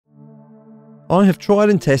I have tried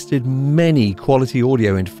and tested many quality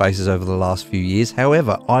audio interfaces over the last few years.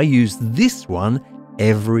 However, I use this one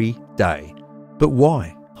every day. But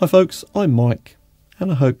why? Hi folks, I'm Mike, and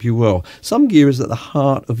I hope you're well. Some gear is at the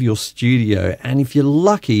heart of your studio, and if you're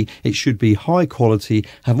lucky, it should be high quality,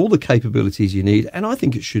 have all the capabilities you need, and I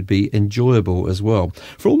think it should be enjoyable as well.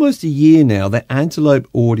 For almost a year now, the Antelope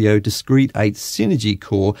Audio Discrete 8 Synergy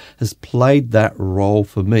Core has played that role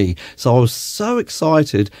for me. So I was so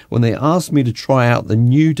excited when they asked me to try out the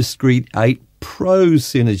new Discrete 8 Pro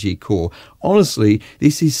Synergy Core. Honestly,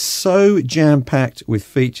 this is so jam-packed with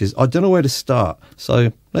features, I don't know where to start.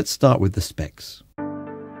 So let's start with the specs.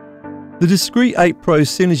 The Discrete 8 Pro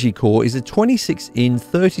Synergy Core is a 26-in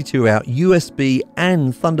 32-out USB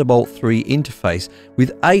and Thunderbolt 3 interface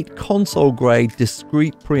with 8 console-grade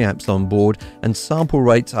discrete preamps on board and sample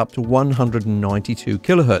rates up to 192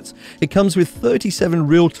 kHz. It comes with 37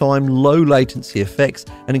 real-time low-latency effects,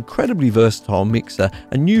 an incredibly versatile mixer,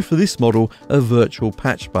 and new for this model, a virtual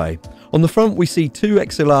patch bay. On the front we see 2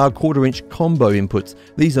 XLR 1/4-inch combo inputs.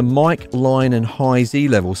 These are mic, line and high Z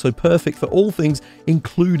level, so perfect for all things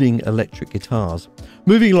including electric guitars.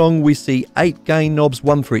 Moving along we see 8 gain knobs,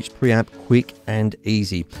 1 for each preamp, quick and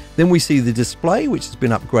easy. Then we see the display, which has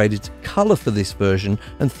been upgraded to colour for this version,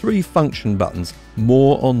 and 3 function buttons.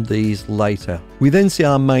 More on these later. We then see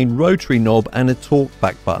our main rotary knob and a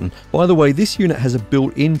talkback button. By the way, this unit has a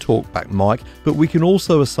built-in talkback mic, but we can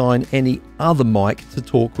also assign any other mic to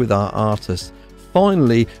talk with our artists.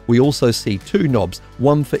 Finally, we also see 2 knobs,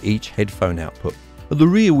 1 for each headphone output. At the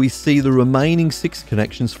rear we see the remaining 6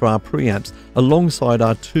 connections for our preamps alongside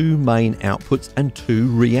our 2 main outputs and 2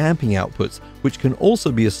 reamping outputs, which can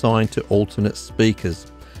also be assigned to alternate speakers.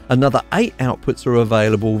 Another 8 outputs are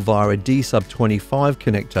available via a D-Sub-25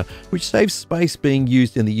 connector, which saves space being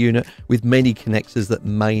used in the unit with many connectors that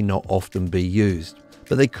may not often be used.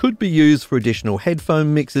 But they could be used for additional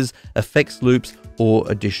headphone mixers, effects loops or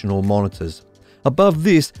additional monitors. Above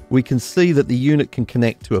this, we can see that the unit can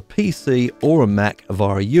connect to a PC or a Mac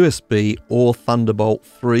via a USB or Thunderbolt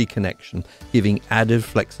 3 connection, giving added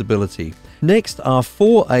flexibility. Next are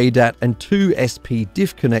 4 ADAT and 2 SP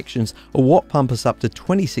diff connections, or what pump us up to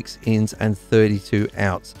 26 ins and 32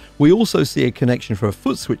 outs. We also see a connection for a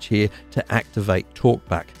foot switch here to activate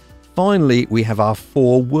talkback. Finally, we have our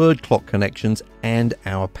 4 word clock connections and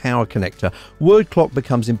our power connector. Word clock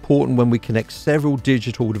becomes important when we connect several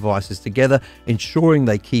digital devices together, ensuring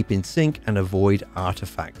they keep in sync and avoid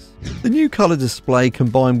artifacts. The new color display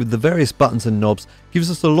combined with the various buttons and knobs gives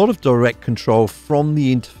us a lot of direct control from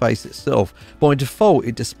the interface itself. By default,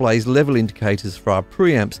 it displays level indicators for our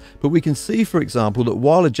preamps, but we can see, for example, that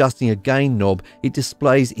while adjusting a gain knob, it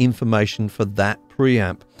displays information for that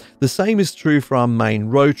preamp. The same is true for our main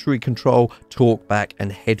rotary control, talkback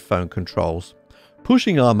and headphone controls.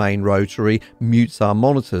 Pushing our main rotary mutes our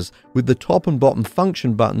monitors, with the top and bottom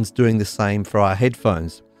function buttons doing the same for our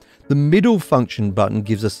headphones. The middle function button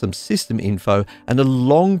gives us some system info, and a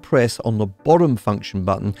long press on the bottom function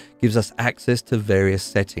button gives us access to various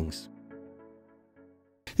settings.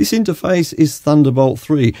 This interface is Thunderbolt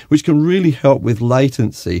 3, which can really help with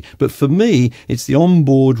latency, but for me it's the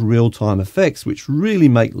onboard real-time effects which really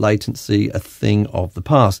make latency a thing of the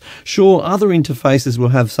past. Sure, other interfaces will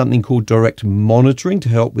have something called direct monitoring to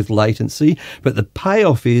help with latency, but the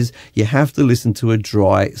payoff is you have to listen to a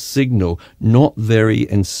dry signal. Not very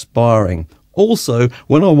inspiring. Also,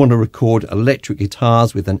 when I want to record electric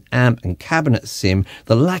guitars with an amp and cabinet sim,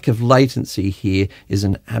 the lack of latency here is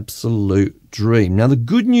an absolute dream. Now the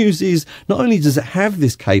good news is not only does it have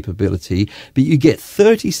this capability, but you get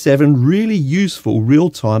 37 really useful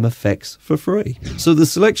real-time effects for free. So the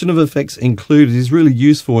selection of effects included is really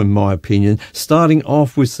useful in my opinion, starting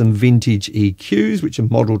off with some vintage EQs which are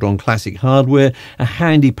modelled on classic hardware, a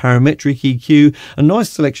handy parametric EQ, a nice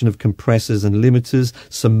selection of compressors and limiters,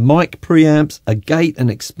 some mic preamps, a gate and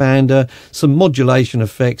expander, some modulation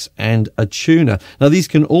effects and a tuner. Now these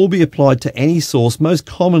can all be applied to any source, most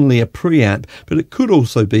commonly a preamp, but it could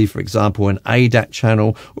also be, for example, an ADAT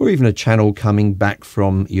channel or even a channel coming back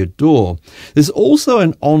from your DAW. There's also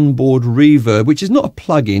an onboard reverb, which is not a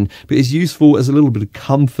plug-in, but is useful as a little bit of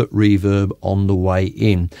comfort reverb on the way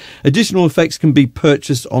in. Additional effects can be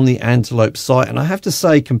purchased on the Antelope site, and I have to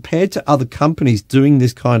say, compared to other companies doing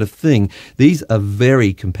this kind of thing, these are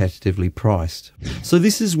very competitively priced. So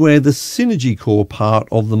this is where the Synergy Core part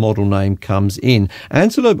of the model name comes in.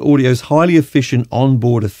 Antelope Audio's highly efficient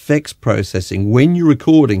onboard effects processor processing when you're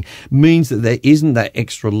recording means that there isn't that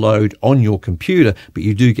extra load on your computer, but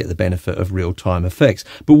you do get the benefit of real-time effects.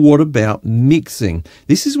 But what about mixing?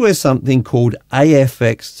 This is where something called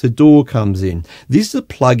AFX to DAW comes in. This is a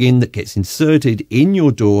plugin that gets inserted in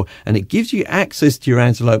your DAW and it gives you access to your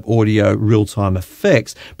Antelope Audio real-time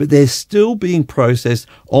effects, but they're still being processed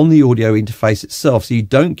on the audio interface itself, so you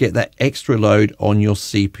don't get that extra load on your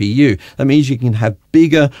CPU. That means you can have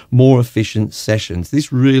bigger, more efficient sessions.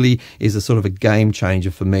 This really is a sort of a game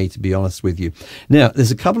changer for me, to be honest with you. Now,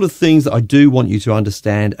 there's a couple of things that I do want you to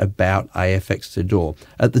understand about AFX to DAW.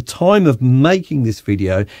 At the time of making this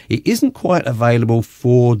video, it isn't quite available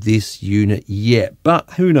for this unit yet, but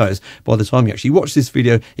who knows, by the time you actually watch this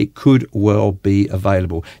video, it could well be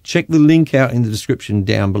available. Check the link out in the description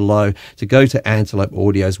down below to go to Antelope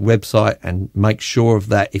Audio's website and make sure of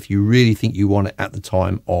that if you really think you want it at the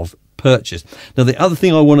time of purchase. Now, the other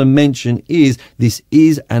thing I want to mention is this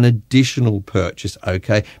is an additional purchase,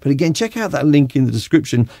 okay? But again, check out that link in the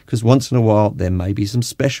description because once in a while there may be some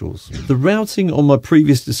specials. The routing on my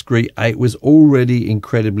previous Discrete 8 was already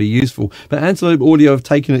incredibly useful, but Antelope Audio have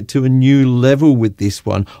taken it to a new level with this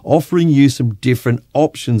one, offering you some different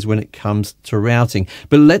options when it comes to routing.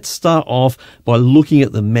 But let's start off by looking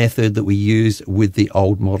at the method that we used with the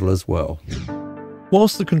old model as well.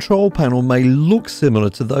 Whilst the control panel may look similar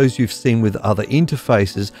to those you've seen with other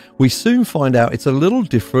interfaces, we soon find out it's a little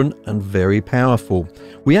different and very powerful.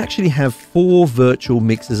 We actually have 4 virtual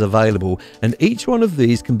mixers available, and each one of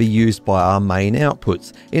these can be used by our main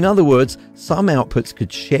outputs. In other words, some outputs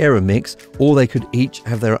could share a mix, or they could each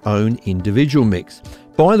have their own individual mix.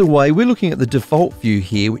 By the way, we're looking at the default view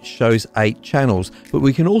here, which shows 8 channels, but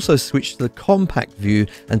we can also switch to the compact view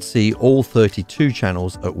and see all 32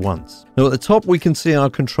 channels at once. Now at the top we can see our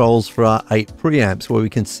controls for our 8 preamps, where we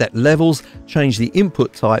can set levels, change the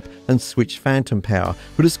input type and switch phantom power.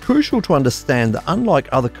 But it's crucial to understand that unlike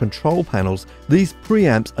other control panels, these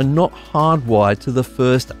preamps are not hardwired to the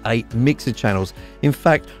first 8 mixer channels. In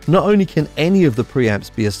fact, not only can any of the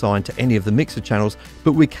preamps be assigned to any of the mixer channels,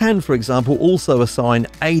 but we can, for example, also assign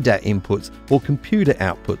ADAT inputs or computer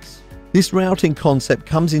outputs. This routing concept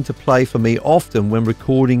comes into play for me often when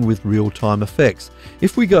recording with real-time effects.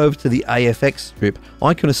 If we go over to the AFX strip,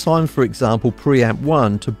 I can assign, for example, preamp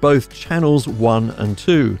 1 to both channels 1 and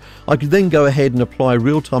 2. I could then go ahead and apply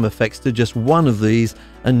real-time effects to just one of these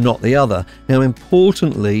and not the other. Now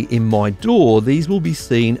importantly, in my DAW, these will be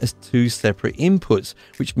seen as 2 separate inputs,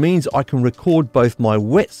 which means I can record both my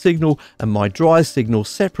wet signal and my dry signal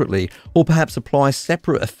separately, or perhaps apply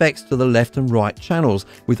separate effects to the left and right channels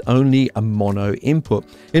with only a mono input.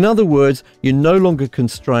 In other words, you're no longer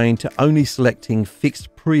constrained to only selecting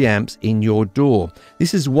fixed preamps in your DAW.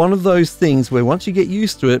 This is one of those things where once you get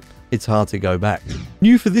used to it, it's hard to go back.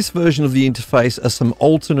 New for this version of the interface are some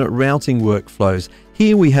alternate routing workflows.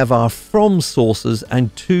 Here we have our from sources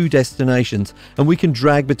and 2 destinations, and we can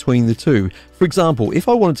drag between the 2. For example, if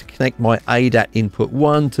I wanted to connect my ADAT input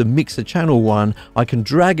 1 to mixer channel 1, I can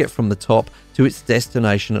drag it from the top to its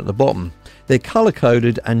destination at the bottom. They're color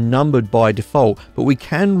coded and numbered by default, but we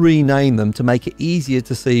can rename them to make it easier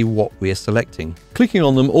to see what we're selecting. Clicking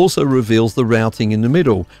on them also reveals the routing in the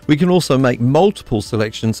middle. We can also make multiple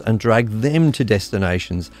selections and drag them to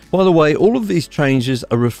destinations. By the way, all of these changes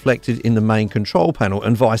are reflected in the main control panel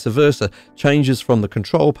and vice versa. Changes from the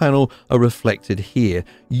control panel are reflected here.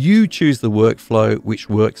 You choose the workflow which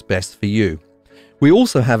works best for you. We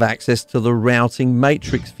also have access to the routing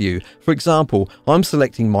matrix view. For example, I'm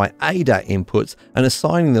selecting my ADAT inputs and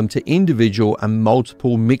assigning them to individual and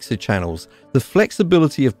multiple mixer channels. The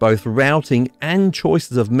flexibility of both routing and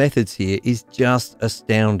choices of methods here is just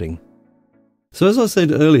astounding. So as I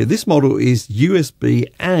said earlier, this model is USB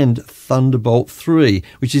and Thunderbolt 3,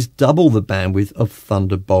 which is double the bandwidth of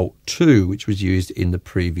Thunderbolt 2, which was used in the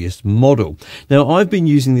previous model. Now, I've been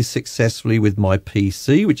using this successfully with my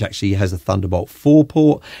PC, which actually has a Thunderbolt 4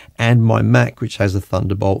 port, and my Mac, which has a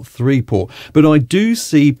Thunderbolt 3 port. But I do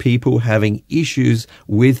see people having issues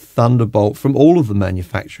with Thunderbolt from all of the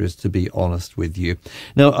manufacturers, to be honest with you.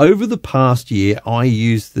 Now, over the past year, I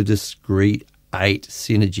used the Discrete 8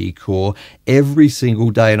 Synergy core every single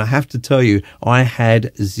day, and I have to tell you, I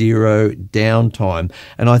had 0 downtime,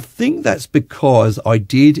 and I think that's because I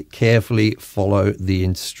did carefully follow the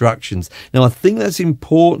instructions. Now, I think that's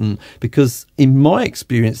important because in my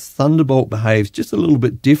experience, Thunderbolt behaves just a little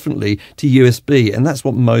bit differently to USB, and that's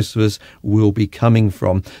what most of us will be coming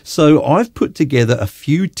from. So I've put together a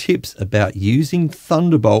few tips about using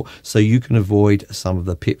Thunderbolt so you can avoid some of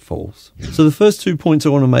the pitfalls. So the first 2 points I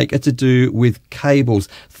want to make are to do with of cables.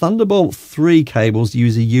 Thunderbolt 3 cables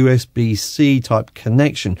use a USB-C type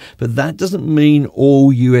connection, but that doesn't mean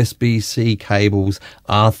all USB-C cables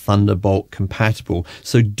are Thunderbolt compatible.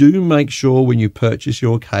 So do make sure when you purchase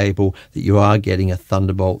your cable that you are getting a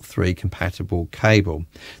Thunderbolt 3 compatible cable.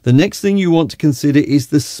 The next thing you want to consider is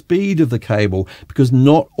the speed of the cable, because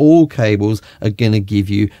not all cables are going to give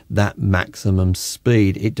you that maximum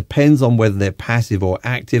speed. It depends on whether they're passive or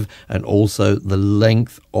active, and also the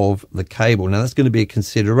length of the cable. Now that's going to be a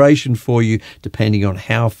consideration for you depending on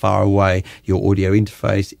how far away your audio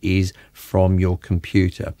interface is from your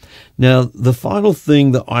computer. Now the final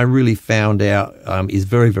thing that I really found out is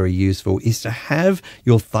very, very useful is to have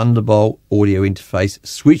your Thunderbolt audio interface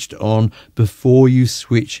switched on before you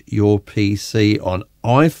switch your PC on.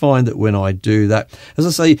 I find that when I do that, as I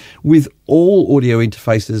say, with all audio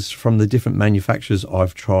interfaces from the different manufacturers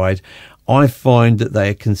I've tried, I find that they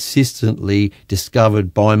are consistently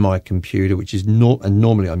discovered by my computer, which is not, and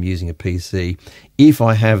normally I'm using a PC, if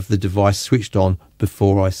I have the device switched on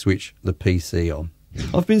before I switch the PC on.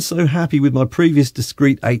 I've been so happy with my previous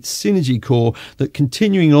Discrete 8 Synergy core that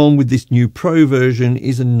continuing on with this new Pro version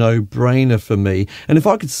is a no-brainer for me. And if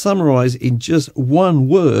I could summarize in just one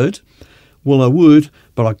word, well, I would,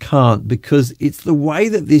 but I can't, because it's the way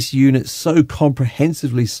that this unit so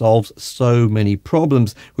comprehensively solves so many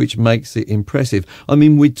problems which makes it impressive. I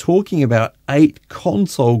mean, we're talking about 8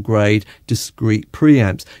 console-grade discrete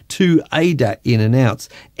preamps, 2 ADAT in and outs,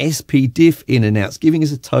 SP-Diff in and outs, giving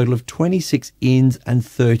us a total of 26 ins and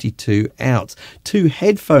 32 outs, 2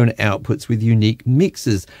 headphone outputs with unique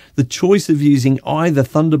mixers, the choice of using either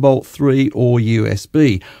Thunderbolt 3 or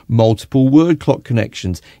USB, multiple word clock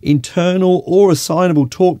connections, internal or assignable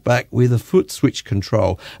talkback with a foot switch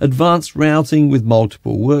control, advanced routing with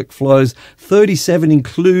multiple workflows, 37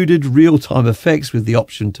 included real-time effects with the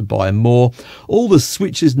option to buy more, all the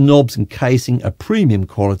switches, knobs and casing are premium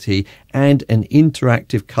quality, and an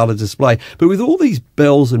interactive color display. But with all these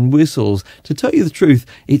bells and whistles, to tell you the truth,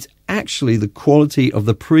 it's actually the quality of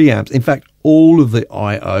the preamps, in fact all of the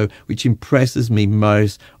I/O, which impresses me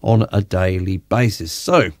most on a daily basis.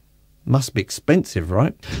 So must be expensive,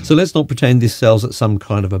 right? So let's not pretend this sells at some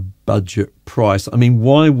kind of a budget price. I mean,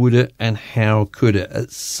 why would it, and how could it? At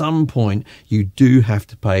some point, you do have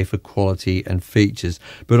to pay for quality and features.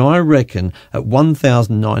 But I reckon at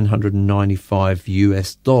 $1,995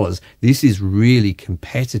 US, this is really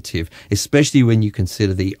competitive, especially when you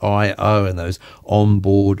consider the I/O and those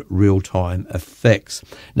onboard real-time effects.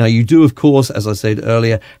 Now, you do, of course, as I said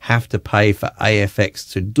earlier, have to pay for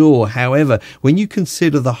AFX to DAW. However, when you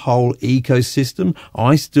consider the whole ecosystem,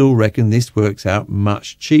 I still reckon this works out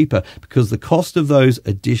much cheaper, because the cost of those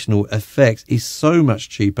additional effects is so much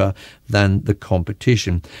cheaper than the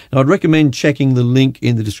competition. Now, I'd recommend checking the link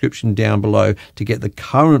in the description down below to get the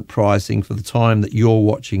current pricing for the time that you're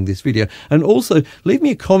watching this video. And also leave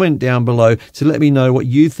me a comment down below to let me know what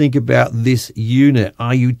you think about this unit.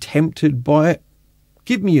 Are you tempted by it?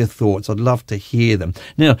 Give me your thoughts. I'd love to hear them.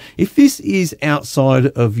 Now, if this is outside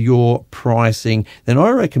of your pricing, then I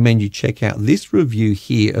recommend you check out this review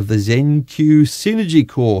here of the ZenQ Synergy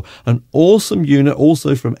Core, an awesome unit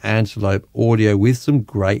also from Antelope Audio with some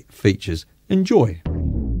great features. Enjoy.